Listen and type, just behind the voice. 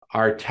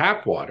our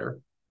tap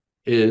water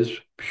is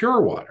pure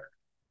water,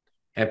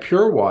 and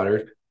pure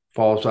water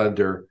falls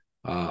under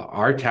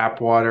our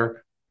tap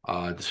water,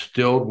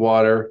 distilled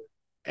water,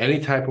 any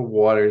type of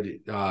water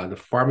the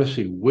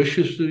pharmacy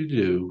wishes to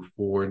do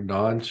for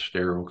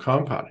non-sterile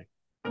compounding.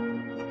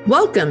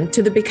 Welcome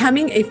to the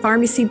Becoming a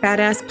Pharmacy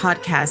Badass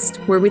podcast,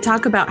 where we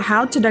talk about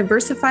how to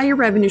diversify your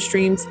revenue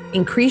streams,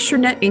 increase your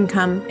net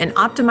income, and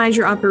optimize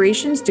your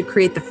operations to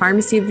create the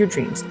pharmacy of your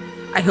dreams.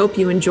 I hope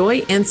you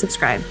enjoy and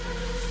subscribe.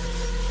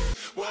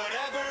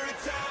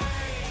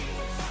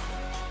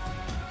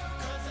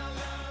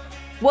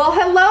 Well,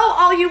 hello,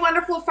 all you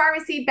wonderful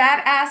pharmacy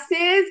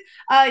badasses.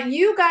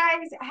 You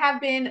guys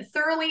have been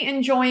thoroughly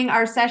enjoying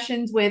our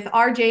sessions with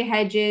RJ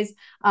Hedges,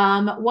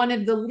 one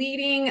of the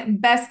leading,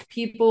 best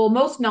people,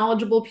 most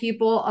knowledgeable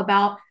people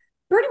about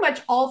pretty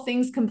much all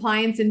things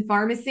compliance in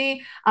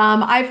pharmacy.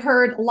 I've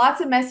heard lots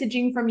of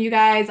messaging from you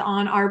guys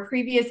on our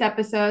previous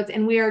episodes,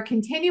 and we are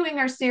continuing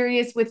our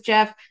series with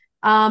Jeff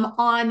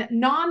on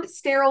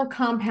non-sterile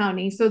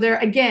compounding. So there,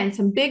 again,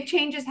 some big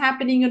changes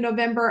happening in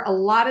November. A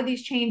lot of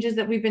these changes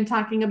that we've been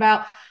talking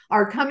about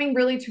are coming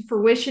really to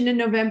fruition in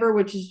November,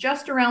 which is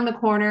just around the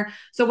corner.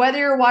 So whether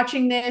you're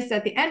watching this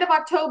at the end of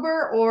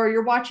October or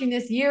you're watching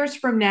this years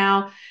from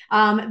now,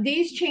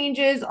 these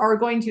changes are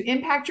going to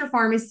impact your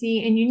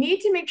pharmacy, and you need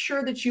to make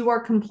sure that you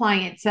are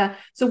compliant.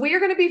 So we are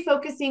going to be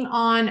focusing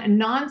on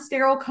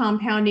non-sterile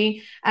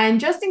compounding. And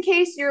just in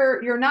case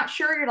you're not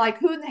sure, you're like,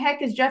 who the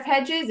heck is Jeff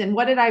Hedges and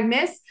what did I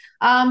miss?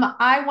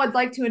 I would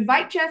like to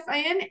invite Jeff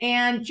in.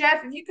 And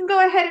Jeff, if you can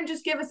go ahead and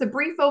just give us a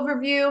brief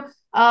overview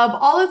of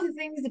all of the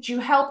things that you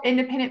help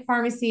independent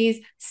pharmacies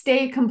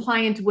stay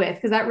compliant with,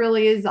 because that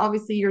really is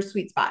obviously your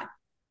sweet spot.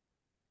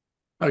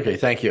 Okay,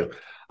 thank you.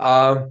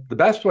 The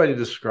best way to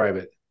describe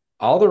it,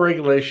 all the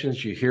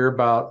regulations you hear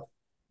about,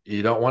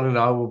 you don't want to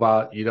know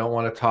about, you don't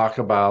want to talk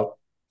about,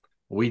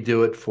 we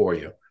do it for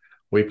you.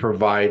 We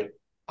provide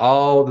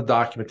all the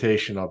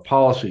documentation on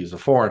policies, the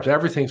forms,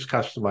 everything's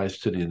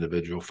customized to the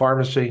individual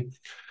pharmacy.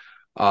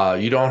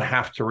 You don't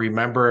have to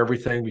remember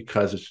everything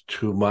because it's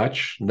too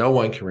much. No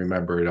one can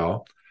remember it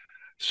all.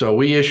 So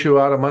we issue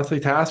out a monthly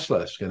task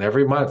list, and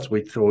every month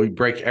we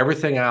break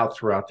everything out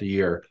throughout the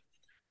year.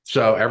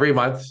 So every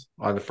month,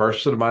 on the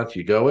first of the month,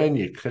 you go in,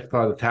 you click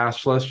on the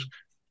task list,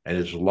 and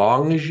as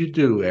long as you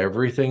do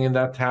everything in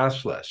that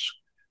task list,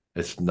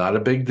 it's not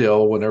a big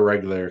deal when a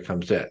regulator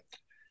comes in.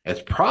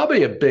 It's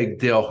probably a big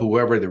deal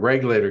whoever the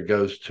regulator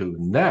goes to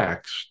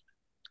next,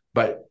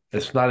 but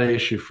it's not an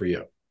issue for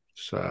you.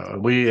 So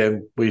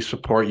we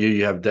support you.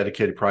 You have a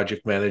dedicated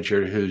project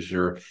manager who's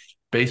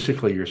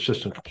basically your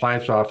system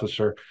compliance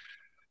officer.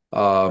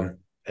 And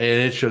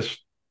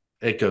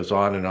it goes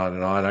on and on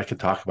and on. I could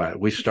talk about it.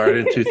 We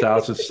started in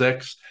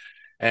 2006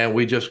 and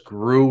we just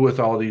grew with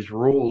all these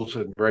rules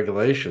and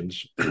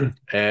regulations.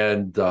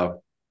 And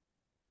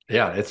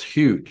it's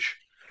huge,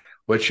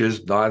 which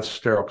is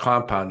non-sterile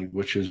compounding,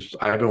 which is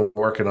I've been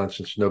working on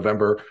since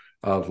November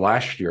of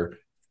last year.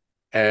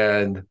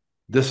 And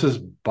this is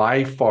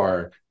by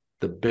far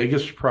the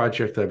biggest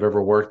project I've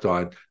ever worked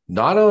on,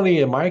 not only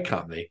in my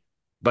company,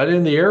 but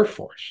in the Air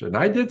Force. And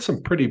I did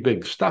some pretty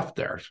big stuff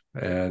there.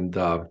 And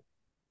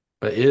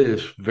but it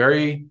is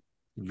very,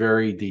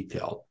 very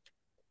detailed.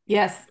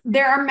 Yes,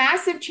 there are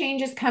massive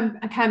changes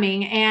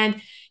coming.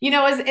 And,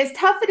 as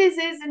tough it is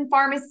in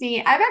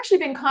pharmacy, I've actually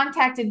been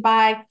contacted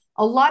by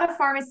a lot of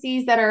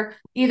pharmacies that are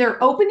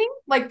either opening,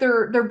 like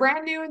they're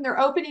brand new and they're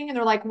opening and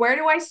they're like, where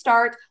do I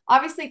start?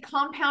 Obviously,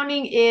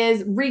 compounding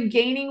is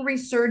regaining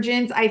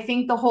resurgence. I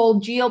think the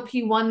whole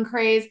GLP-1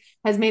 craze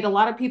has made a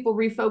lot of people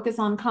refocus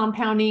on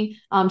compounding.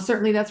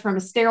 Certainly that's from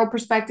a sterile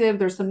perspective.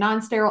 There's some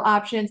non-sterile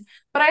options,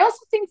 but I also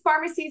think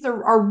pharmacies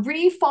are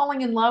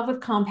re-falling in love with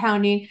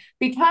compounding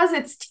because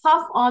it's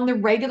tough on the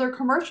regular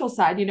commercial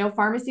side.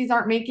 Pharmacies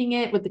aren't making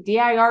it with the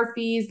DIR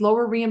fees,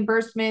 lower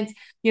reimbursements,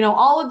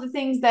 all of the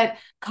things that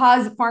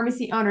cause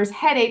pharmacy owners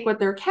headache with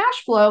their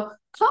cash flow.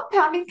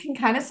 Compounding can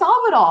kind of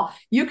solve it all.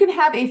 You can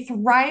have a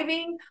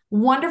thriving,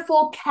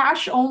 wonderful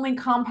cash-only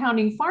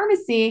compounding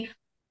pharmacy,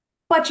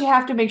 but you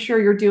have to make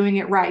sure you're doing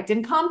it right.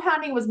 And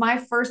compounding was my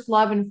first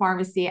love in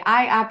pharmacy.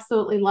 I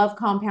absolutely love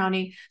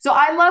compounding. So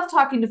I love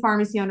talking to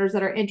pharmacy owners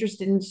that are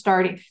interested in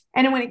starting.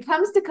 And when it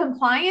comes to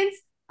compliance,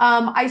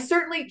 I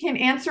certainly can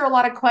answer a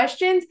lot of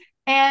questions.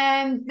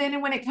 And then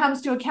when it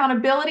comes to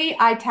accountability,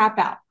 I tap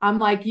out. I'm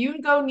like, you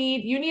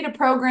need a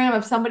program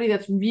of somebody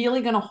that's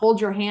really going to hold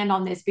your hand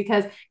on this,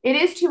 because it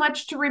is too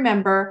much to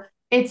remember.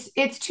 It's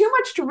too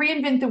much to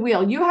reinvent the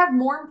wheel. You have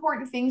more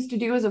important things to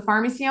do as a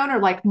pharmacy owner,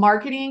 like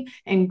marketing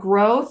and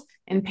growth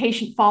and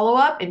patient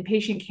follow-up and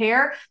patient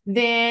care,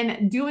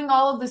 than doing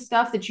all of the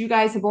stuff that you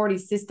guys have already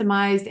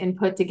systemized and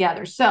put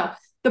together. So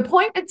the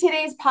point of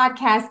today's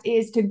podcast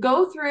is to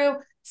go through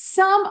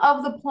some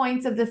of the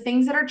points of the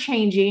things that are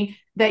changing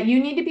that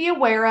you need to be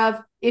aware of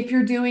if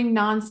you're doing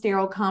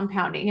non-sterile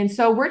compounding. And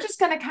so we're just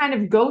going to kind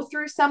of go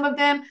through some of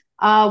them.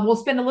 We'll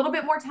spend a little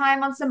bit more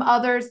time on some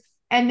others.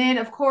 And then,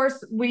 of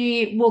course,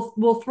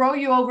 we'll throw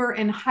you over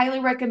and highly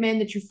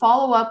recommend that you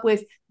follow up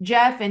with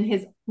Jeff and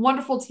his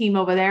wonderful team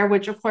over there,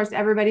 which of course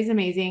everybody's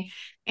amazing.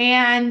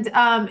 And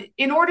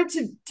in order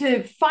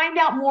to find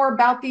out more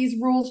about these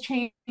rules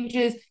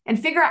changes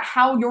and figure out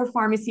how your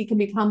pharmacy can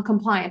become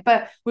compliant.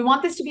 But we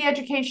want this to be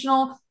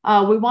educational.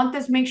 We want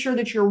this to make sure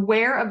that you're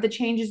aware of the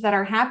changes that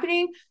are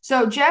happening.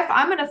 So Jeff,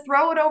 I'm going to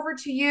throw it over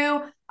to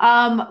you.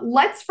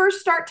 Let's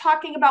first start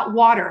talking about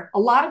water. A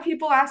lot of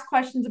people ask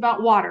questions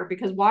about water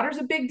because water is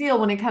a big deal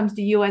when it comes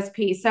to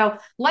USP. So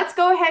let's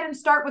go ahead and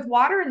start with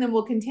water and then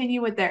we'll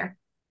continue with there.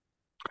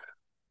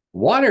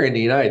 Water in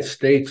the United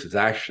States is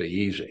actually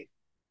easy.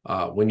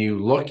 When you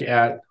look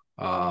at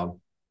the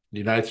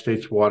United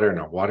States water and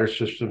our water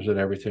systems and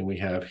everything we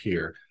have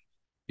here,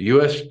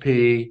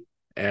 USP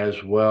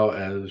as well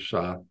as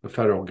the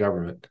federal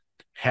government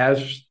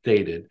has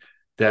stated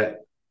that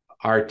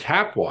our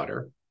tap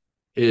water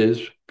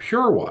is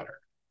pure water.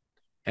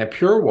 And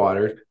pure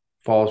water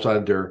falls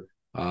under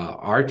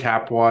our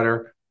tap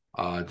water,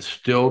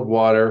 distilled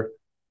water,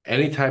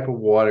 any type of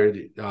water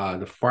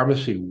the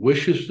pharmacy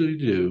wishes to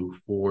do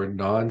for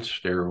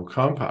non-sterile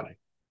compounding.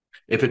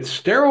 If it's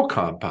sterile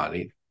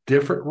compounding,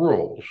 different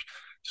rules.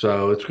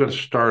 So it's going to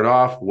start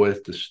off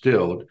with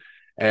distilled,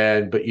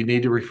 but you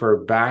need to refer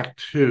back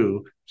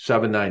to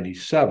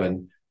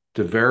 797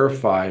 to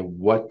verify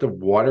what the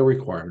water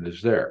requirement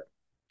is there.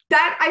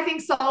 That I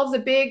think solves a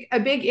big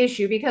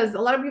issue because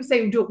a lot of people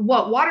say,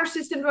 what water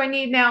system do I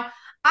need now?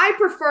 I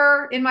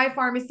prefer in my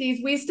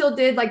pharmacies, we still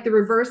did like the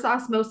reverse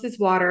osmosis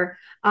water.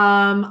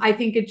 I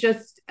think it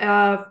just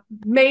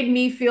made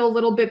me feel a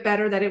little bit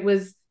better that it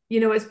was,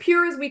 as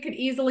pure as we could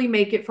easily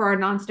make it for our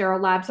non-sterile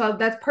lab. So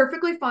that's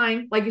perfectly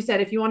fine. Like you said,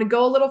 if you want to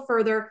go a little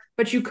further,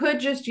 but you could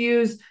just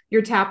use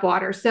your tap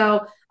water.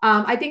 So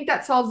I think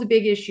that solves a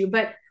big issue.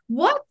 But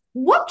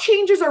what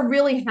changes are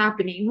really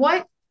happening?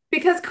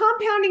 Because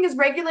compounding is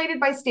regulated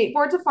by state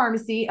boards of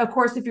pharmacy. Of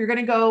course, if you're going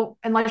to go,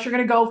 unless you're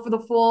going to go for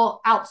the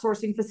full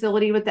outsourcing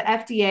facility with the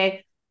FDA.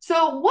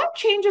 So what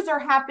changes are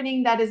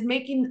happening that is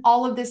making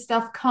all of this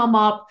stuff come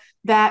up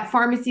that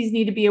pharmacies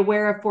need to be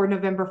aware of for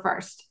November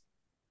 1st?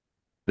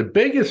 The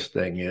biggest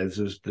thing is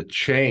the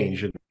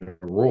change in the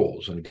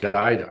rules and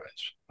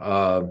guidelines.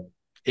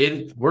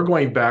 We're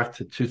going back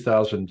to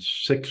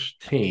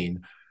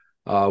 2016,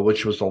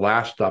 which was the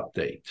last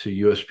update to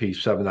USP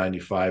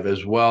 795,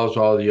 as well as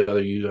all the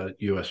other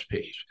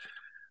USPs.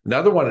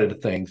 Another one of the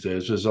things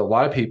is a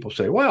lot of people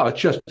say, well,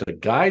 it's just a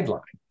guideline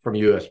from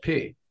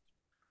USP.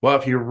 Well,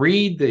 if you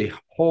read the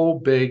whole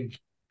big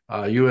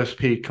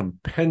USP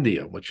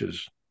compendium, which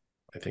is,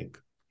 I think,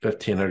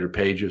 1,500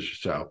 pages or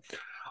so,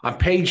 on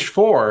page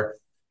 4,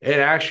 it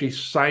actually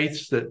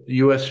cites that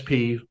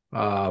USP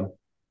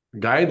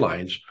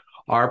guidelines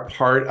are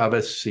part of a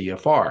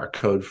CFR,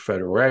 Code of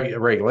Federal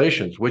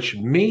Regulations, which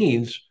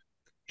means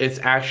it's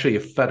actually a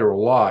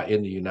federal law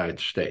in the United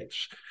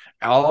States.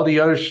 All the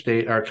other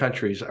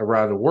countries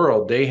around the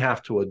world, they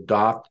have to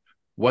adopt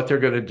what they're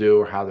going to do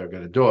or how they're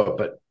going to do it.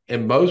 But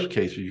in most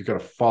cases, you're going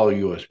to follow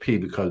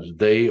USP because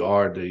they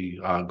are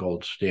the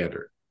gold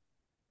standard.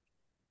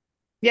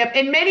 Yep.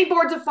 And many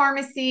boards of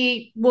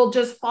pharmacy will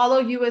just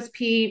follow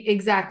USP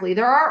exactly.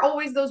 There are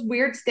always those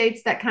weird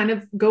states that kind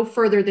of go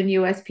further than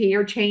USP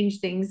or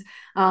change things.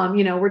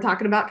 We're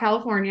talking about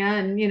California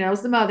and,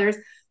 some others.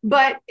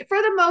 But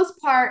for the most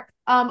part,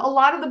 a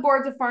lot of the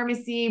boards of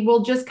pharmacy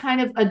will just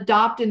kind of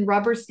adopt and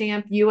rubber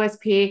stamp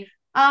USP.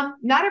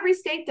 Not every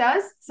state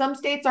does. Some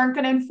states aren't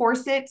going to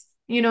enforce it,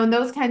 and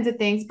those kinds of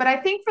things. But I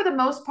think for the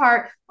most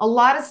part, a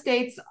lot of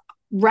states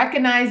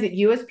recognize that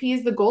USP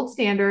is the gold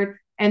standard.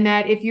 And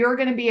that if you're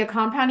going to be a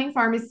compounding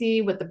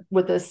pharmacy with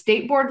a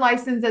state board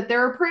license that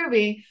they're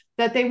approving,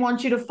 that they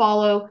want you to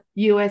follow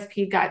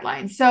USP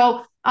guidelines.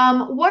 So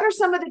what are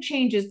some of the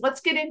changes?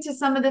 Let's get into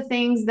some of the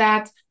things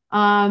that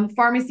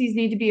pharmacies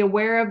need to be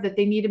aware of, that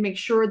they need to make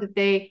sure that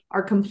they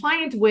are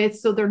compliant with,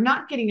 so they're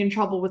not getting in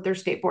trouble with their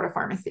state board of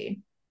pharmacy.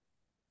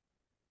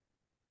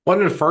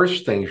 One of the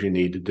first things you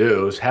need to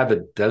do is have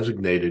a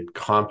designated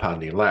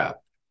compounding lab.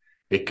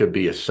 It could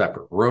be a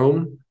separate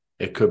room.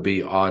 It could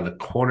be on the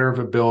corner of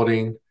a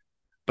building,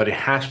 but it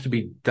has to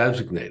be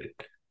designated.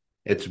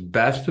 It's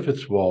best if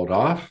it's walled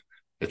off.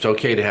 It's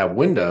okay to have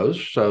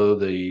windows so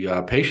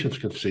the patients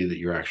can see that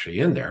you're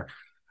actually in there,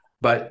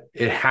 but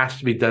it has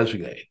to be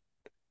designated.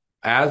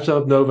 As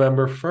of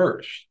November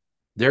 1st,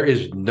 there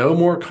is no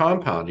more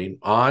compounding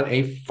on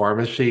a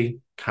pharmacy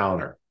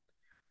counter,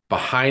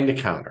 behind the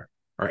counter,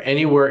 or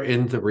anywhere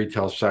in the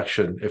retail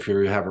section if you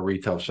have a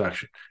retail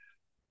section.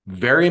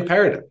 Very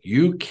imperative.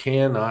 You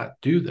cannot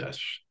do this.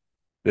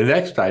 The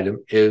next item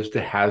is the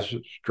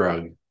hazardous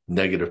drug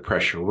negative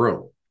pressure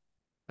room.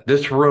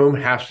 This room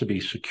has to be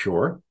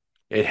secure.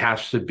 It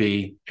has to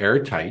be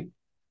airtight.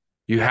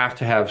 You have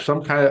to have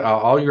some kind of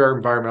all your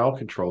environmental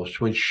controls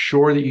to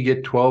ensure that you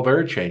get 12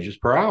 air changes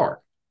per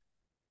hour.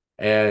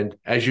 And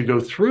as you go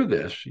through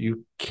this,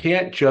 you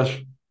can't just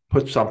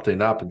put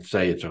something up and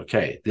say it's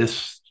okay.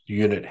 This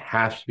unit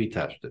has to be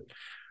tested.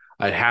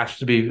 It has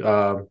to be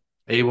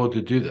able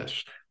to do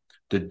this.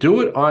 To do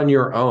it on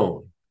your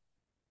own,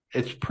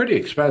 it's pretty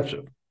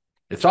expensive.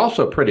 It's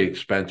also pretty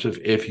expensive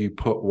if you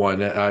put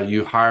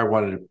you hire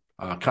one of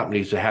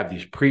companies that have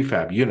these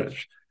prefab units.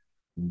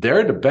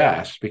 They're the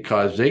best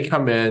because they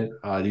come in,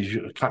 these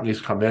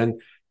companies come in,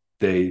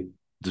 they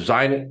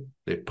design it,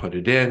 they put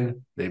it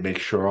in, they make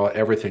sure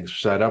everything's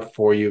set up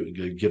for you.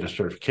 You get a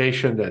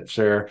certification that's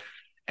there,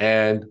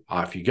 and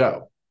off you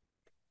go.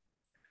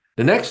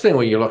 The next thing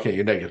when you look at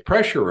your negative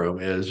pressure room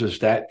is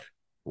that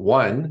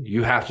one,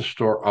 you have to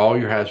store all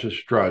your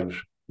hazardous drugs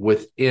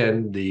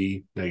within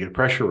the negative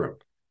pressure room.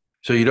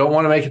 So you don't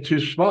want to make it too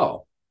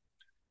small.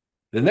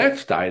 The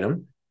next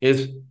item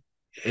is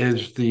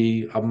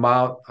the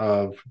amount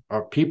of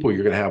people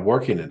you're going to have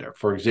working in there.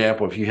 For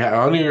example, if you have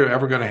only you're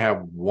ever going to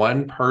have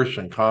one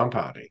person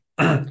compounding,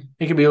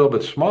 it can be a little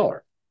bit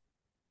smaller.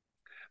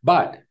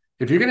 But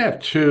if you're going to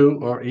have two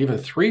or even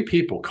three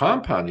people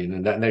compounding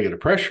in that negative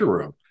pressure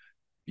room,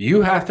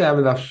 you have to have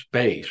enough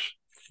space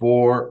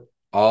for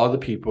all the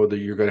people that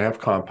you're going to have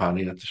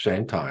compounding at the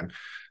same time.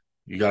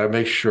 You got to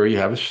make sure you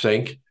have a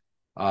sink,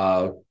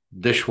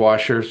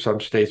 dishwasher. Some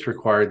states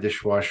require a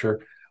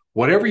dishwasher.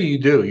 Whatever you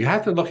do, you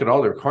have to look at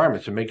all the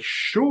requirements and make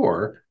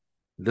sure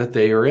that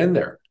they are in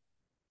there.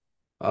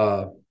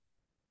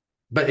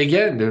 But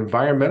again, the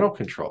environmental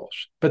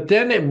controls. But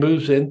then it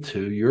moves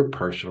into your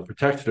personal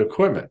protective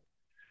equipment.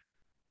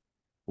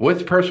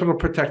 With personal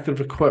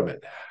protective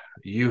equipment,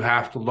 you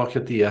have to look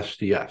at the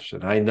SDS.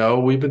 And I know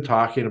we've been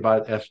talking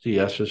about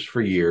SDSs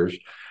for years,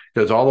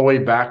 because all the way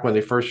back when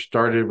they first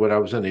started, when I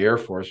was in the Air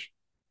Force,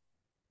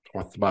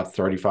 about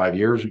 35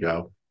 years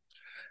ago,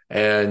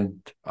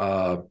 and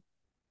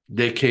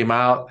they came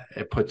out,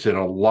 it puts in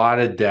a lot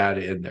of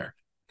data in there.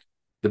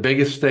 The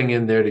biggest thing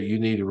in there that you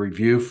need to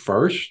review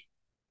first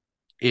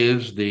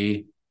is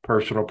the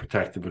personal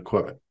protective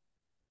equipment.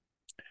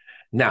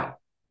 Now,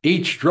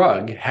 each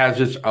drug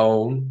has its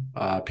own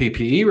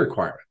PPE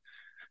requirement.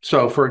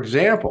 So, for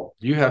example,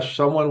 you have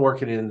someone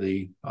working in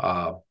the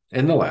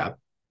lab,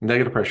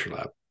 negative pressure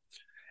lab,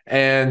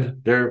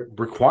 and their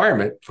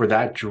requirement for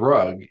that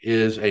drug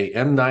is a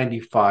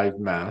N95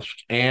 mask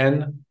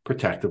and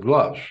protective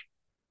gloves.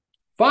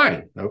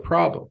 Fine, no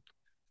problem.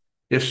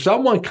 If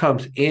someone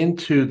comes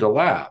into the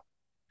lab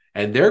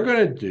and they're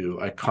going to do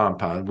a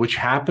compound, which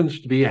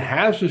happens to be a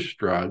hazardous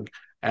drug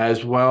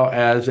as well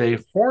as a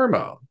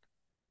hormone,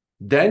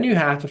 then you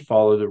have to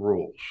follow the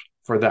rules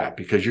for that,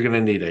 because you're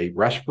going to need a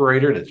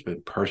respirator that's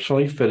been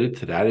personally fitted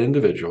to that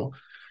individual.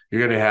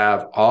 You're going to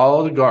have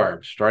all the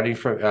garb, starting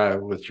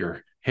from with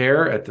your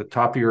hair at the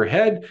top of your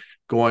head,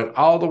 going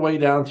all the way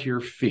down to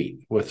your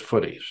feet with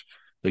footies.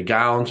 The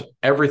gowns,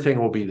 everything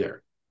will be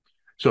there.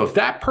 So if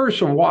that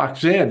person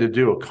walks in to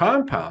do a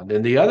compound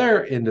and the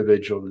other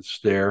individual that's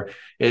there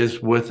is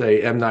with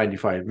a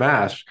N95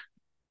 mask,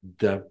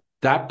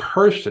 that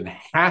person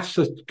has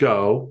to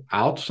go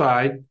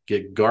outside,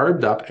 get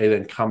garbed up, and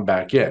then come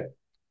back in.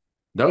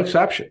 No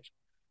exceptions.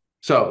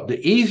 So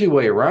the easy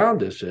way around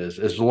this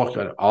is look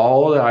at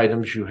all the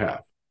items you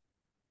have.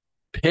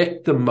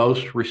 Pick the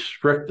most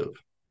restrictive,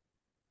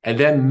 and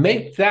then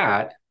make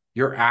that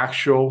your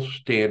actual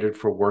standard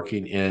for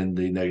working in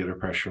the negative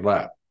pressure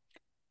lab.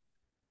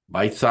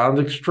 Might sound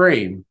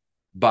extreme,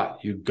 but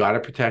you've got to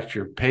protect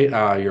your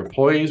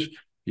employees.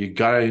 You've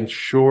got to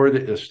ensure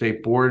that the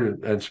state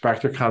board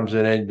inspector comes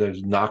in and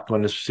is not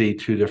going to see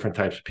two different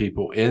types of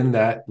people in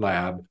that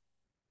lab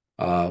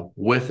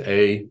with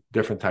a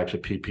different types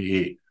of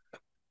PPE.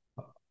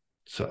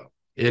 So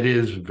it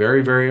is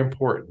very, very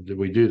important that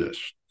we do this.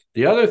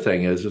 The other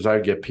thing is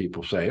I get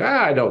people saying,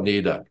 I don't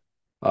need a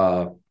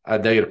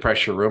negative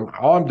pressure room.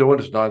 All I'm doing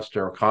is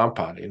non-sterile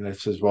compounding. And it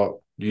says,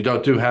 well, you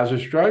don't do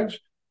hazardous drugs?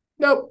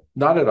 Nope,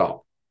 not at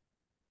all.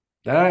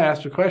 Then I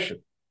ask the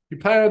question, you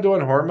plan on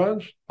doing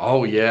hormones?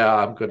 Oh, yeah,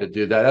 I'm going to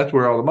do that. That's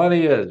where all the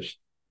money is.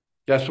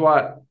 Guess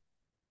what?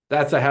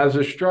 That's a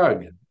hazardous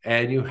drug.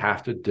 And you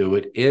have to do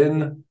it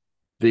in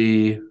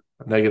the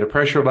negative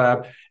pressure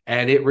lab.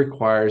 And it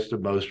requires the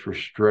most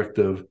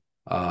restrictive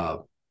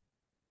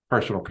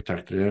personal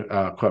protective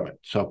equipment.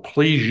 So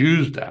please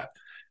use that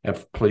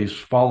and please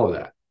follow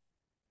that.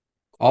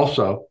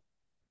 Also,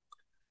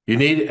 you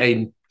need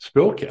a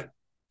spill kit.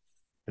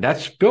 And that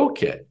spill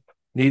kit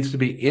needs to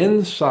be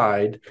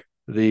inside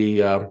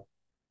the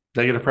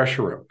negative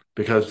pressure room,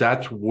 because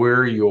that's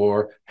where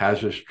your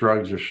hazardous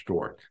drugs are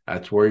stored.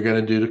 That's where you're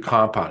going to do the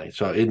compounding.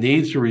 So it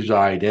needs to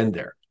reside in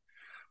there.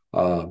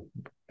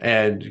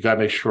 And you got to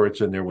make sure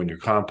it's in there when you're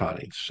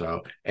compounding.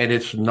 So, and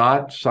it's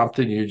not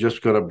something you're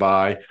just going to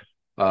buy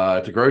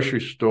at the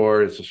grocery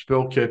store. It's a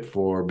spill kit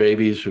for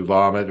babies who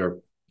vomit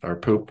or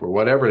poop or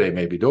whatever they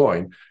may be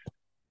doing.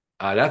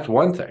 That's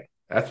one thing.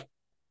 That's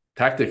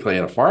technically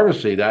in a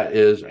pharmacy, that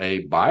is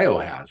a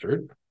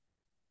biohazard,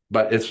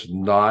 but it's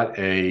not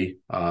a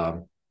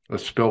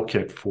spill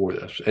kit for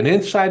this. And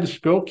inside the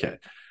spill kit,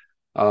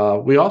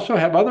 we also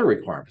have other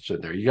requirements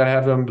in there. You got to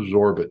have them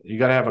absorbent. You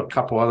got to have a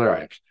couple other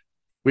items.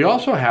 We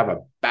also have a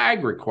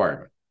bag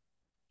requirement.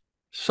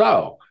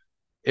 So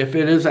if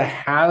it is a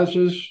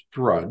hazardous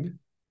drug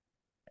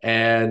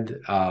and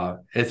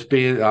it's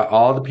being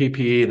all the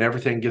PPE and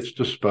everything gets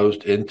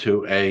disposed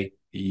into a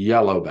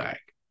yellow bag.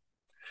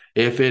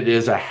 If it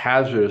is a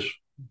hazardous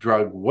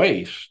drug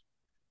waste,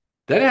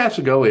 Then it has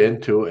to go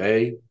into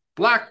a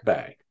black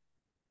bag.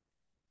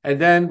 And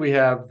then we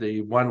have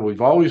the one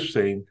we've always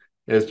seen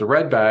is the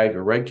red bag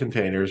or red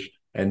containers,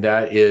 and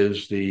that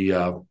is the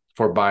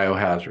for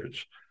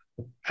biohazards.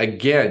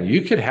 Again,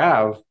 you could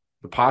have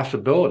the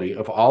possibility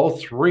of all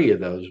three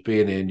of those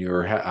being in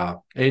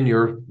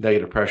your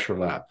negative pressure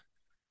lab.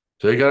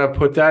 So you got to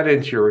put that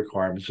into your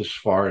requirements as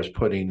far as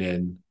putting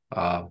in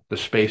the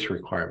space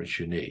requirements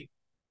you need.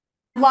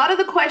 A lot of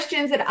the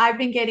questions that I've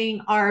been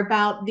getting are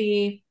about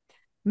the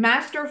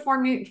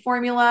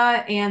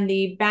formula and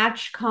the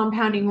batch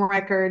compounding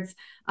records.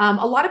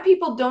 A lot of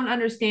people don't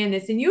understand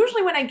this. And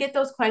usually when I get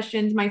those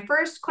questions, my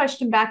first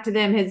question back to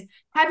them is,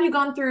 have you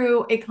gone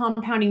through a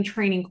compounding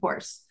training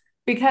course?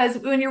 Because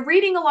when you're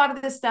reading a lot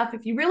of this stuff,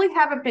 if you really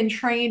haven't been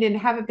trained and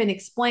haven't been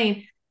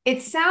explained,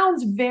 it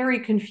sounds very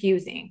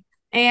confusing.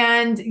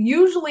 And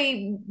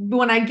usually,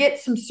 when I get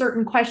some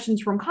certain questions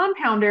from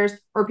compounders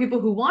or people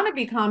who want to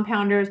be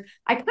compounders,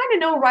 I kind of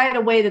know right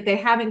away that they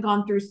haven't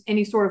gone through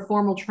any sort of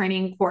formal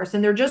training course,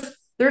 and they're just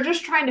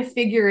trying to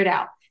figure it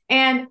out.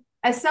 And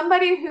as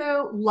somebody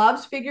who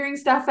loves figuring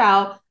stuff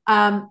out,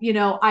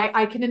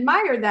 I can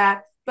admire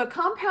that. But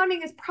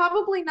compounding is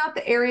probably not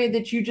the area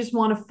that you just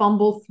want to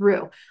fumble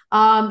through.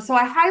 So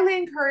I highly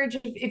encourage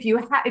if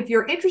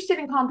you're interested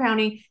in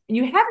compounding and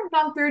you haven't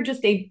gone through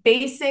just a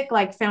basic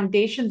like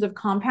foundations of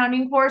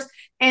compounding course,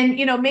 and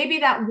maybe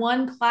that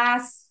one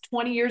class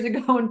 20 years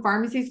ago in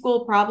pharmacy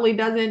school probably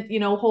doesn't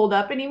hold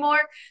up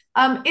anymore,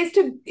 is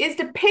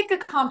to pick a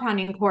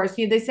compounding course.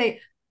 They say,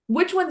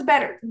 which one's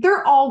better?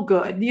 They're all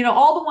good.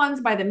 All the ones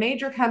by the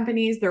major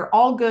companies, they're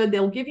all good.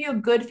 They'll give you a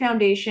good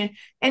foundation.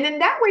 And then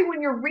that way,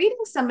 when you're reading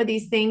some of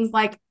these things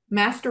like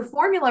master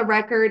formula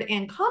record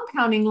and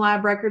compounding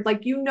lab record,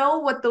 like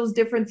what those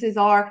differences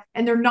are,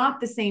 and they're not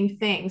the same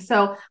thing.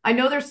 So I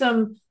know there's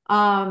some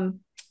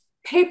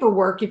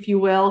paperwork, if you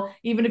will,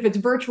 even if it's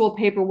virtual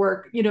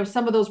paperwork,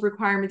 some of those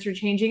requirements are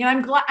changing. And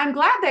I'm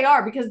glad they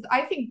are, because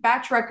I think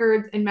batch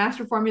records and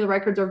master formula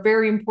records are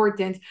very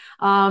important.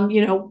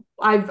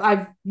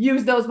 I've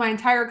used those my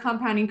entire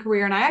compounding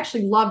career, and I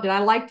actually loved it. I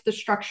liked the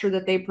structure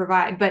that they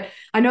provide, but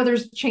I know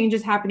there's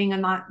changes happening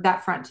on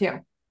that front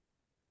too.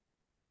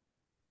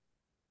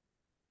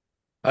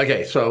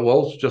 Okay, so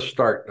we'll just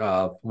start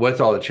with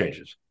all the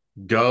changes.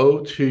 Go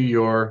to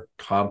your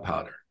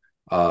compounder.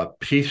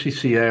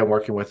 PCCA, I'm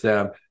working with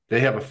them. They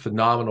have a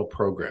phenomenal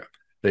program.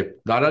 They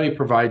not only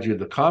provide you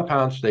the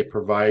compounds, they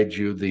provide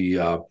you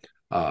the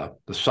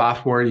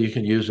software you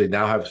can use. They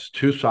now have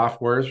two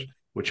softwares,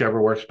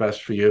 whichever works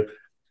best for you.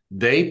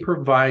 They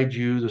provide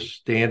you the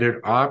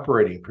standard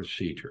operating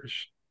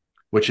procedures,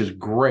 which is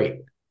great.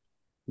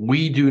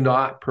 We do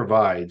not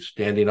provide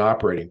standing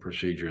operating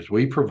procedures.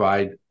 We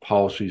provide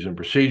policies and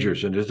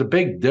procedures, and there's a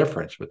big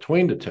difference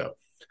between the two.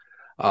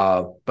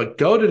 But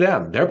go to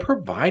them. They're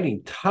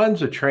providing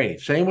tons of training.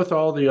 Same with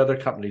all the other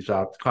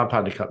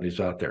compounding companies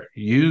out there.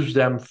 Use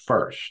them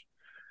first.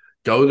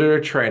 Go to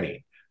their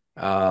training,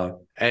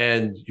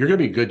 and you're going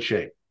to be in good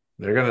shape.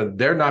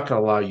 They're not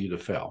going to allow you to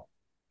fail.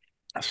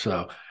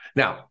 So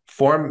now,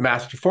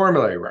 master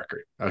formulary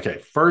record. Okay,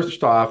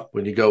 first off,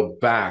 when you go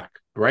back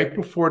right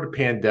before the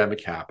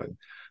pandemic happened,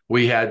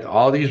 we had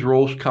all these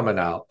rules coming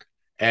out,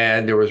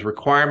 and there was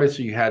requirements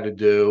that you had to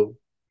do,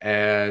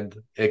 and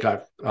it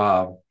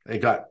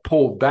got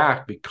pulled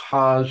back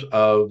because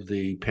of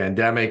the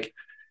pandemic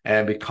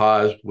and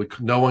because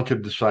no one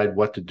could decide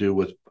what to do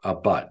with a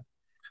bud.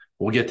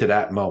 We'll get to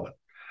that moment.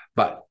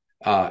 But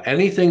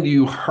anything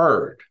you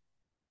heard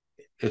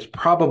is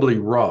probably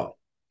wrong.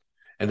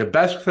 And the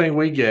best thing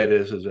we get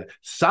is that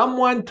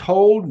someone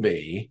told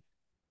me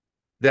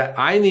that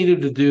I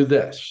needed to do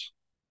this.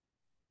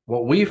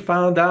 What we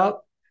found out,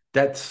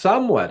 that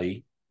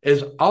somebody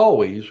is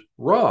always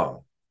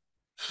wrong.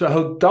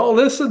 So don't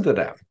listen to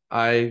them.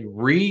 I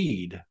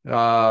read.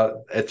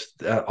 It's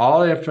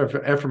all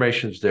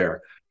information's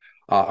there.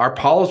 Our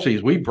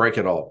policies, we break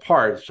it all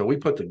apart. So we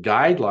put the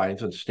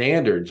guidelines and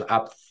standards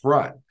up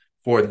front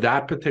for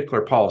that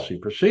particular policy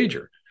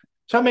procedure.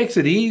 So that makes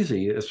it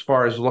easy as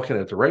far as looking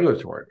at the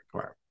regulatory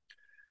requirement.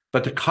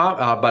 But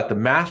the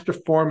master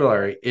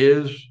formulary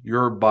is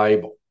your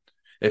Bible.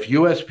 If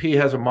USP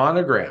has a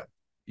monogram,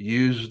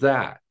 use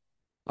that.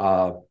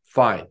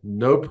 Fine,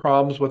 no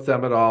problems with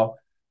them at all.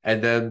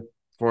 And then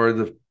for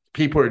the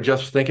people who are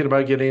just thinking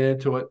about getting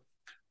into it,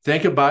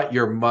 think about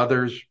your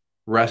mother's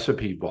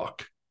recipe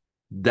book.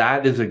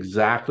 That is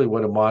exactly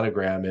what a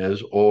monogram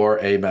is, or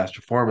a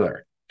master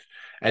formulary.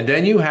 And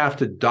then you have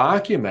to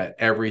document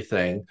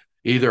everything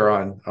either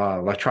on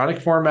electronic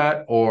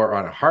format or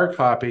on a hard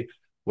copy,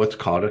 what's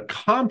called a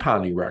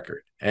compounding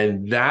record.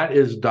 And that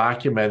is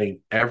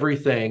documenting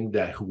everything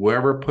that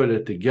whoever put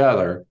it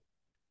together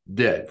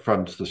did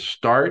from the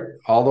start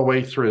all the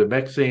way through the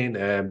mixing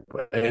and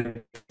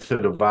into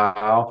the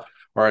vial,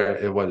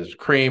 or whether it's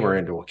cream or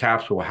into a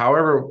capsule,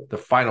 however the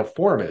final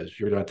form is,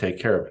 you're going to take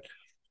care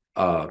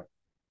of it.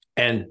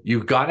 And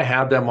you've got to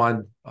have them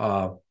on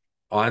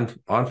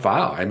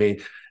file. I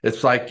mean,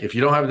 it's like if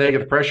you don't have a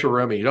negative pressure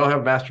room and you don't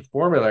have a master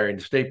formulary and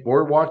the state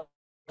board walks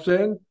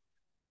in,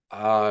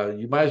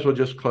 You might as well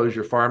just close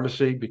your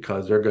pharmacy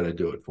because they're going to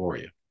do it for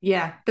you.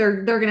 Yeah,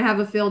 they're gonna have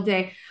a field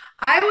day.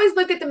 I always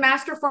look at the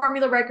master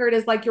formula record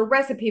as like your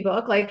recipe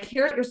book, like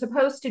here's what you're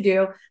supposed to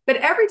do. But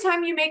every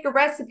time you make a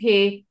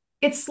recipe,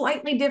 it's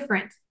slightly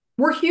different.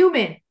 We're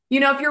human. You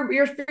know, if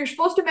you're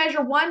supposed to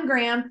measure 1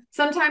 gram,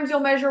 sometimes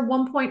you'll measure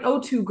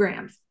 1.02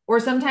 grams,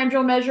 or sometimes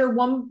you'll measure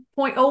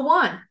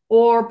 1.01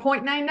 or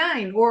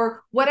 0.99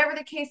 or whatever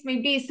the case may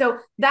be. So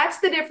that's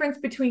the difference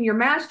between your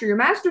master. Your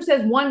master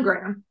says 1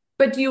 gram,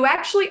 but do you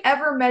actually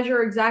ever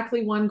measure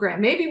exactly 1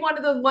 gram? Maybe one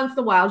of those once in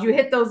a while you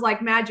hit those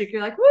like magic.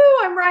 You're like, woo,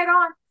 I'm right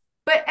on.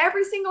 But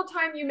every single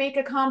time you make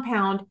a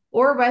compound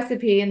or a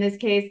recipe, in this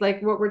case,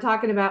 like what we're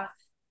talking about,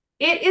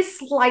 it is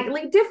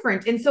slightly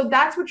different. And so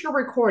that's what you're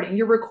recording.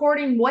 You're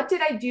recording, what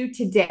did I do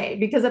today?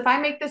 Because if I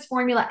make this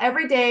formula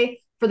every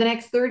day for the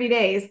next 30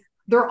 days,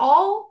 they're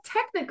all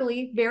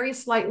technically very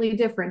slightly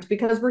different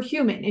because we're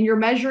human and you're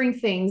measuring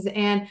things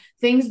and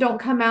things don't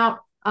come out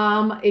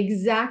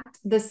exact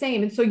the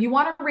same. And so you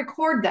want to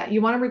record that.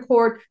 You want to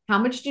record, how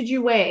much did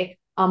you weigh?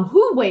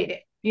 Who weighed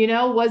it? You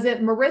know, was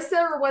it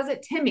Marissa or was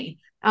it Timmy?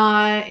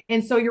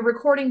 And so you're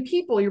recording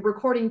people, you're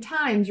recording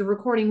times, you're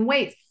recording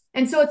weights.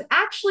 And so it's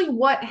actually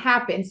what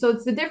happened. So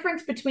it's the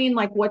difference between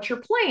like what's your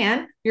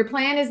plan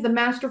is the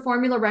master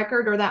formula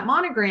record or that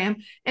monogram,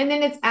 and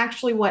then it's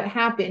actually what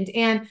happened.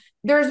 And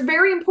there's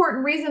very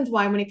important reasons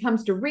why, when it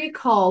comes to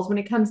recalls, when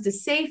it comes to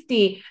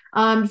safety,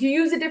 if you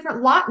use a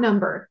different lot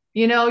number,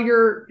 you know,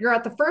 you're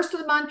at the first of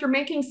the month, you're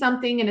making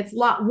something and it's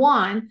lot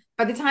 1.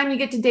 By the time you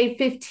get to day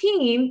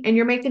 15 and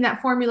you're making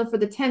that formula for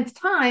the 10th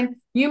time,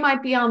 you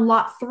might be on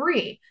lot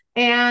 3.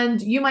 And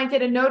you might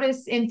get a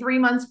notice in 3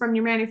 months from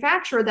your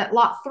manufacturer that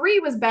lot 3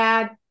 was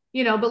bad,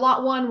 you know, but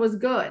lot 1 was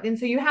good. And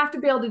so you have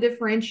to be able to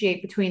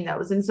differentiate between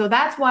those. And so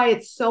that's why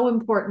it's so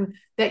important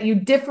that you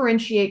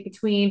differentiate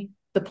between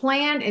the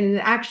plan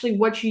and actually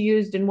what you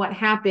used and what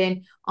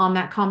happened on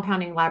that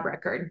compounding lab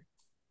record.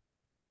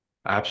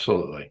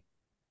 Absolutely.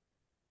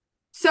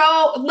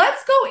 So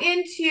let's go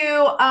into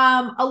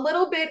a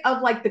little bit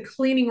of like the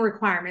cleaning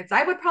requirements.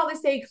 I would probably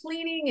say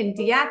cleaning and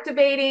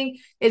deactivating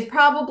is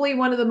probably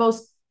one of the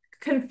most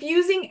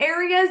confusing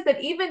areas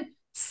that even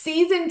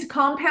seasoned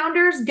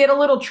compounders get a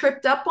little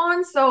tripped up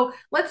on. So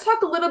let's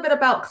talk a little bit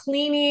about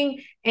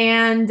cleaning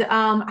and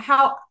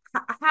how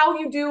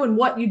you do and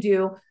what you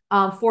do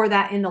for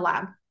that in the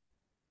lab.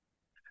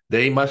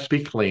 They must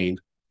be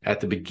cleaned at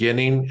the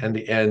beginning and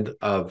the end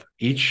of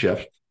each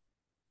shift,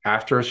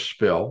 after a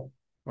spill,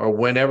 or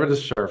whenever the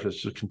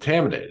surface is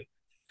contaminated.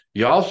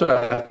 You also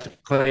have to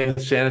clean and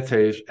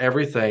sanitize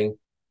everything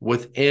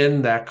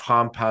within that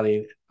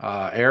compounding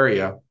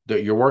area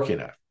that you're working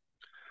at.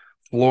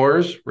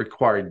 Floors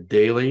require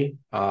daily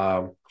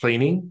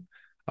cleaning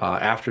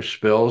after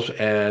spills,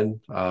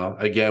 and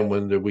again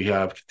when we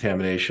have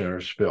contamination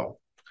or spill.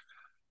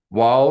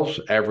 Walls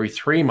every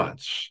 3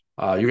 months.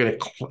 You're going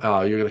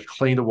to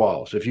clean the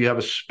walls. If you have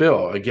a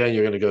spill, again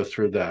you're going to go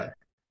through that.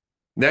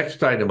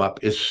 Next item up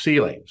is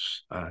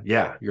ceilings.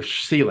 Your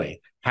ceiling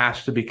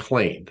has to be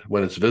cleaned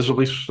when it's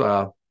visibly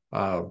soiled.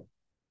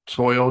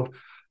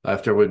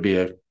 If there would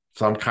be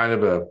some kind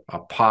of a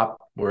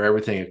pop where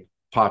everything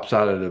pops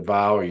out of the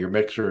valve, or your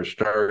mixer is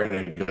stirring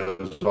and it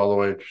goes all the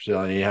way to the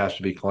ceiling, it has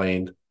to be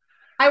cleaned.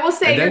 I will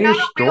say, And you're then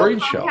not your a real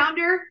storage shelf.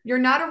 compounder. You're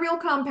not a real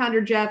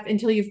compounder, Jeff,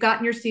 until you've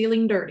gotten your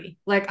ceiling dirty.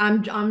 Like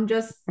I'm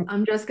just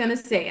gonna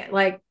say it.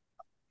 Like,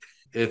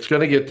 It's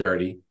going to get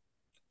dirty.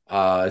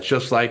 It's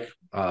just like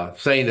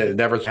saying that it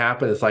never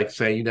happened. It's like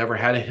saying you never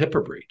had a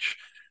HIPAA breach.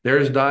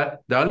 There's not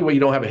The only way you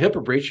don't have a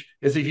HIPAA breach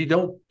is if you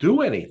don't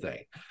do anything.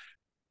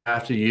 You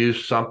have to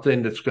use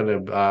something that's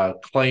going to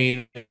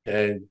clean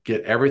and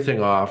get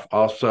everything off.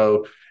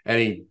 Also,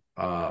 any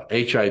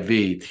HIV,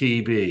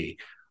 TB,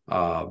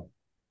 uh,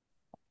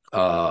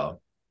 uh,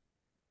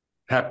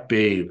 Hep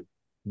B,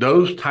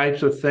 those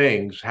types of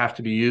things have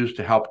to be used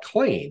to help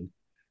clean.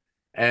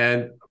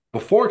 And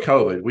before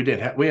COVID,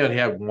 we only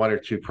had 1 or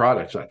 2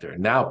 products out there.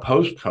 Now,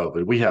 post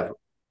COVID, we have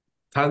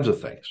tons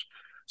of things.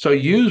 So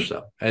use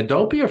them and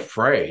don't be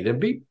afraid, and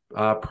be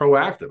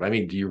proactive. I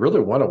mean, do you really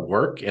want to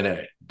work in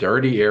a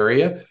dirty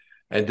area?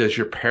 And does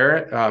your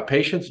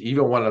patients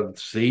even want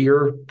to see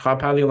your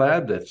compounding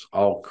lab that's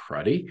all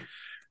cruddy?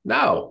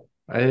 No.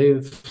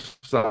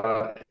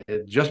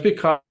 Just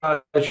because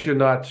you're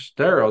not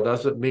sterile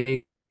doesn't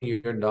mean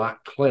you're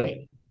not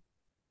clean.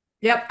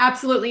 yep,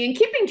 absolutely. And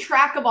keeping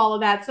track of all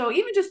of that. So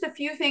even just a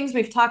few things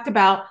we've talked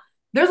about,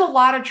 there's a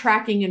lot of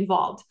tracking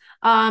involved.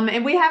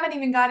 And we haven't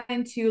even gotten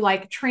into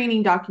like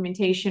training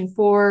documentation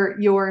for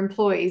your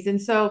employees.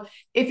 And so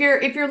if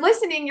you're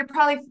listening, you're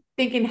probably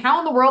thinking, how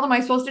in the world am I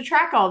supposed to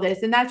track all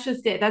this? And that's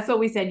just it. That's what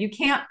we said. You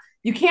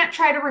can't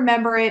try to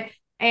remember it.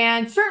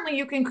 And certainly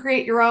you can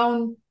create your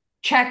own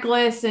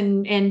checklists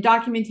and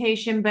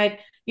documentation, but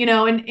you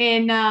know,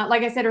 and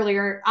like I said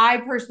earlier, I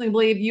personally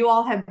believe you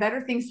all have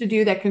better things to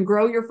do that can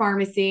grow your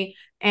pharmacy,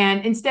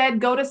 and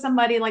instead go to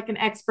somebody like an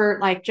expert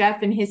like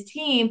Jeff and his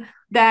team,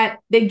 that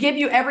they give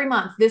you every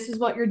month, this is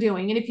what you're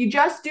doing. And if you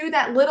just do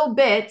that little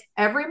bit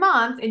every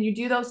month and you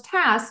do those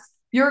tasks,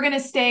 you're going to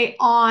stay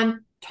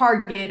on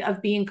target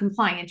of being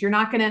compliant. You're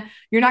not going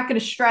to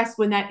stress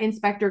when that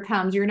inspector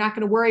comes. You're not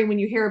going to worry when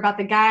you hear about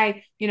the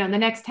guy, you know, in the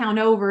next town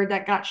over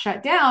that got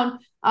shut down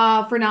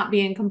for not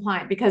being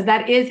compliant, because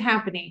that is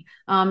happening.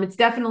 It's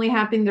definitely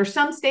happening. There's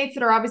some states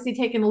that are obviously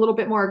taking a little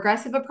bit more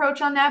aggressive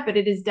approach on that, but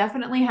it is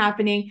definitely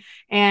happening.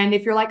 And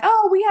if you're like,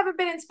 oh, we haven't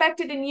been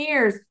inspected in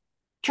years,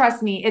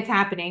 trust me, it's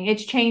happening.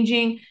 It's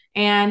changing.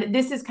 And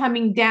this is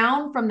coming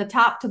down from the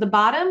top to the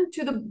bottom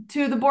to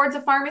the boards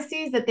of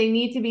pharmacies, that they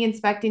need to be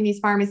inspecting these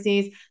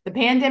pharmacies. The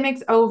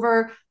pandemic's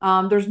over.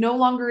 There's no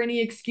longer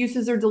any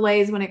excuses or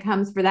delays when it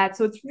comes for that.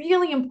 So it's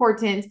really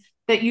important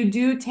that you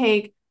do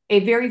take a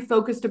very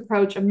focused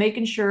approach of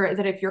making sure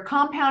that if you're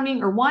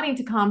compounding or wanting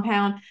to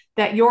compound,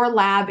 that your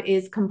lab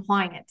is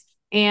compliant.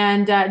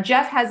 And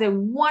Jeff has a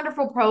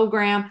wonderful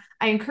program.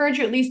 I encourage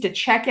you at least to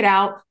check it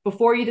out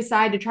before you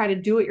decide to try to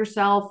do it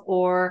yourself,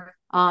 or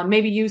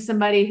maybe use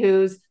somebody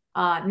who's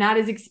not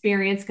as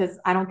experienced, because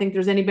I don't think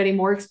there's anybody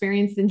more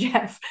experienced than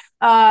Jeff.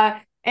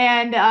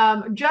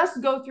 And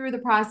just go through the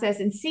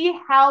process and see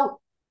how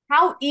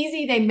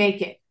easy they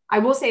make it. I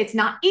will say it's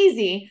not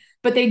easy,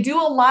 but they do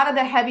a lot of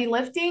the heavy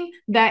lifting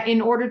that in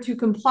order to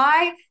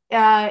comply,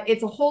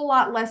 it's a whole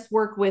lot less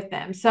work with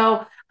them.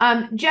 So,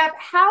 Jeff,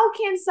 how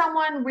can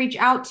someone reach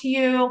out to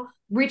you,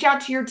 reach out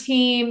to your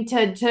team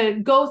to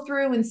go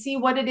through and see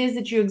what it is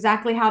that you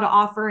exactly how to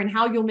offer and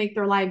how you'll make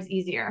their lives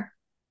easier?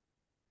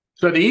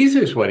 So the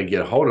easiest way to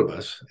get a hold of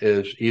us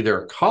is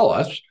either call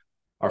us.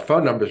 Our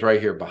phone number is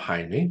right here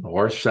behind me,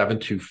 or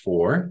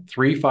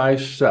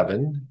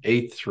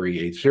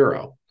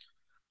 724-357-8380.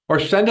 Or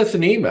send us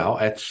an email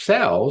at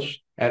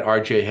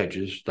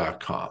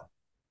sales@rjhedges.com.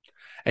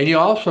 And you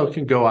also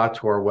can go out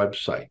to our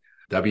website,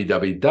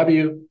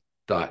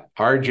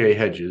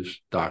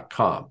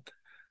 www.rjhedges.com.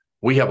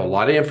 We have a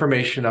lot of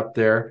information up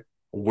there.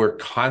 We're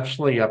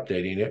constantly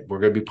updating it. We're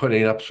going to be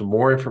putting up some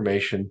more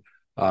information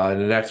in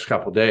the next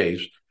couple of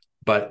days.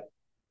 But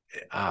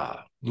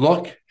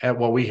look at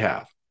what we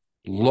have.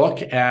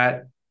 Look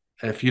at,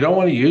 if you don't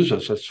want to use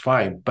us, that's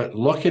fine, but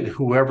look at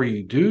whoever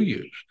you do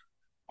use.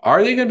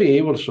 Are they going to be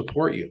able to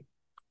support you?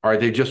 Are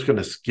they just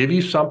going to give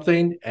you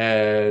something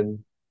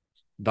and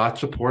not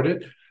support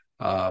it?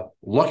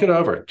 Look it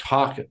over,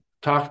 talk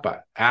about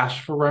it,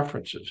 ask for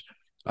references.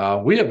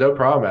 We have no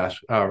problem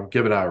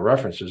giving out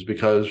references,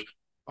 because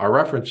our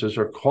references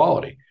are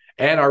quality,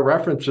 and our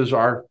references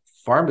are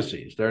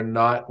pharmacies. They're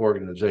not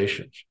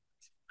organizations.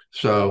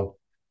 So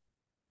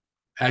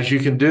as you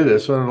can do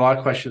this, and a lot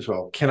of questions,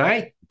 well, can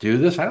I do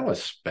this? I don't want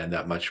to spend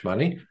that much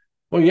money.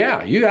 Well,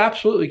 yeah, you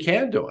absolutely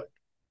can do it.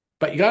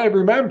 But you got to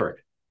remember,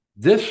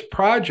 this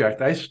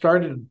project I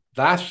started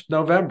last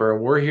November,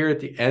 and we're here at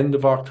the end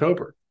of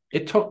October.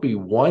 It took me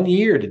 1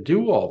 year to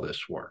do all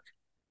this work.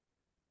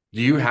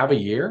 Do you have a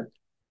year?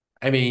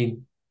 I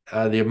mean,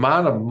 the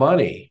amount of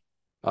money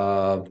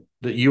that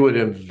you would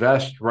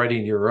invest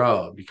writing your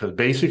own, because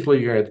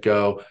basically you're going to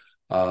go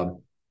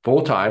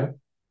full-time,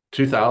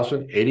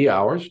 2,080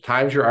 hours,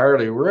 times your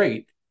hourly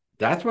rate.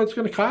 That's what it's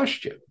going to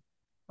cost you,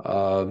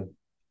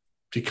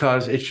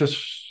 because it's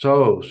just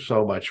so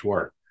much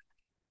work.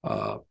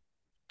 So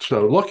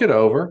look it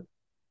over.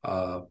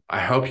 I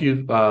hope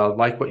you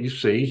like what you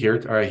see here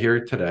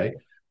today.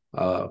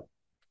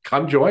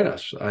 Come join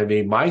us. I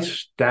mean, my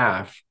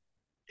staff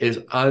is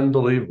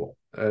unbelievable.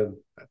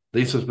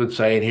 Lisa's been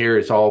saying here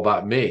it's all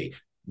about me.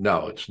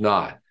 No, it's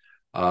not.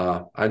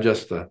 I'm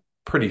just a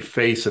pretty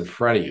face in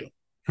front of you.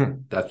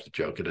 That's the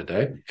joke of the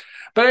day.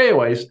 But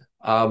anyways,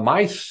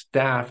 my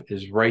staff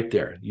is right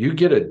there. You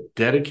get a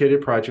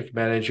dedicated project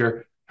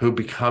manager who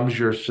becomes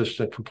your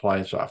assistant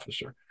compliance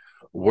officer.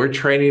 We're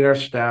training our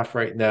staff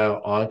right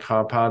now on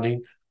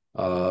compounding,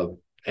 and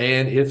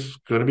it's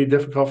going to be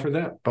difficult for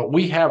them. But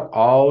we have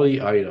all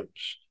the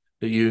items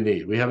that you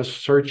need. We have a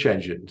search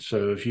engine,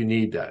 so if you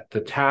need that, the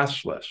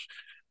task list.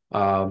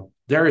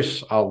 There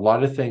is a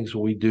lot of things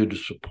we do to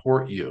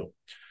support you.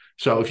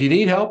 So if you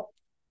need help,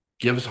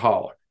 give us a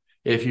holler.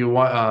 If you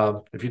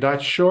want, if you're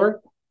not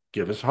sure,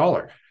 give us a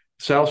holler.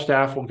 Sales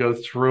staff will go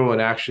through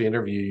and actually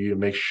interview you to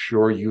make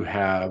sure you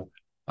have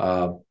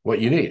what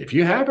you need. If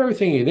you have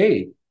everything you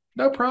need,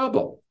 no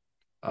problem.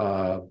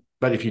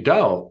 But if you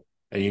don't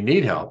and you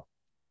need help,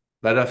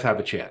 let us have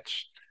a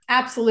chance.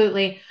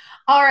 Absolutely.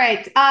 All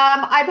right.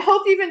 I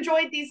hope you've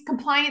enjoyed these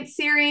compliance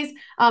series.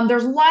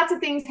 There's lots of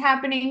things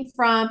happening,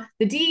 from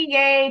the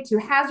DEA to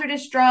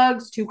hazardous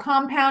drugs to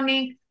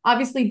compounding.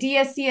 Obviously,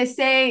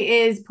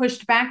 DSCSA is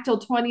pushed back till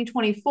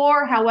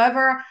 2024.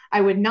 However,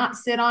 I would not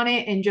sit on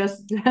it and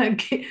just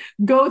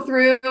go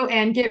through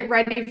and get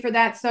ready for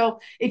that. So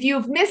if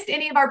you've missed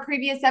any of our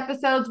previous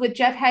episodes with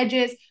Jeff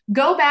Hedges,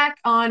 go back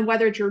on,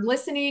 whether it's you're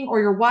listening or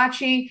you're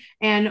watching,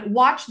 and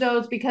watch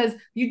those, because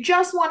you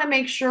just want to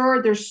make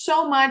sure. There's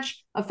so much.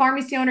 A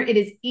pharmacy owner, it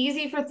is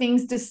easy for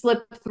things to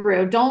slip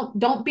through.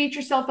 Don't beat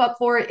yourself up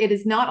for it. It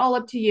is not all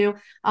up to you.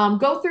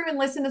 Go through and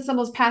listen to some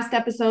of those past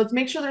episodes.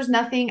 Make sure there's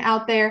nothing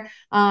out there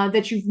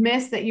that you've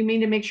missed that you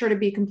need to make sure to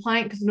be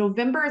compliant, because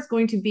November is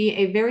going to be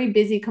a very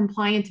busy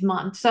compliant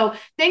month. So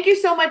thank you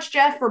so much,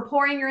 Jeff, for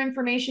pouring your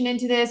information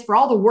into this, for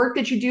all the work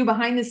that you do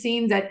behind the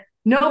scenes that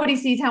Nobody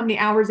sees how many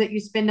hours that you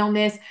spend on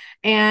this.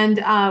 And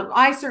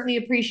I certainly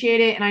appreciate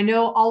it. And I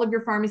know all of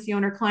your pharmacy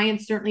owner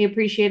clients certainly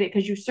appreciate it,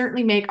 because you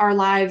certainly make our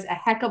lives a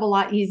heck of a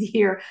lot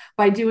easier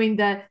by doing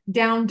the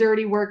down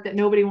dirty work that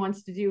nobody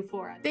wants to do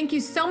for us. Thank you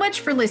so much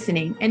for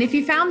listening. And if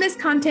you found this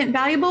content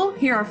valuable,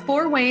 here are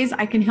 4 ways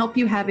I can help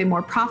you have a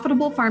more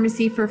profitable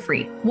pharmacy for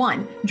free.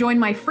 1, join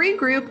my free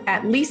group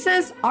at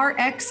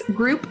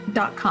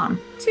lisasrxgroup.com.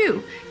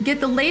 2, get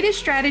the latest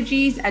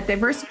strategies at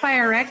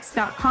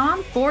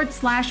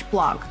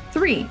diversifyrx.com/blog.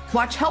 3,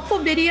 watch helpful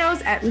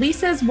videos at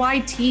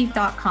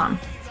lisasyt.com.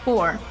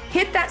 4,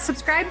 hit that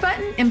subscribe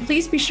button, and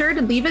please be sure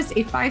to leave us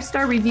a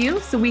 5-star review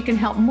so we can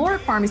help more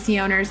pharmacy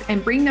owners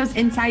and bring those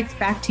insights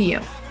back to you.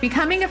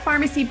 Becoming a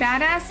Pharmacy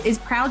Badass is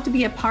proud to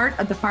be a part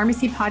of the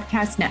Pharmacy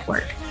Podcast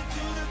Network.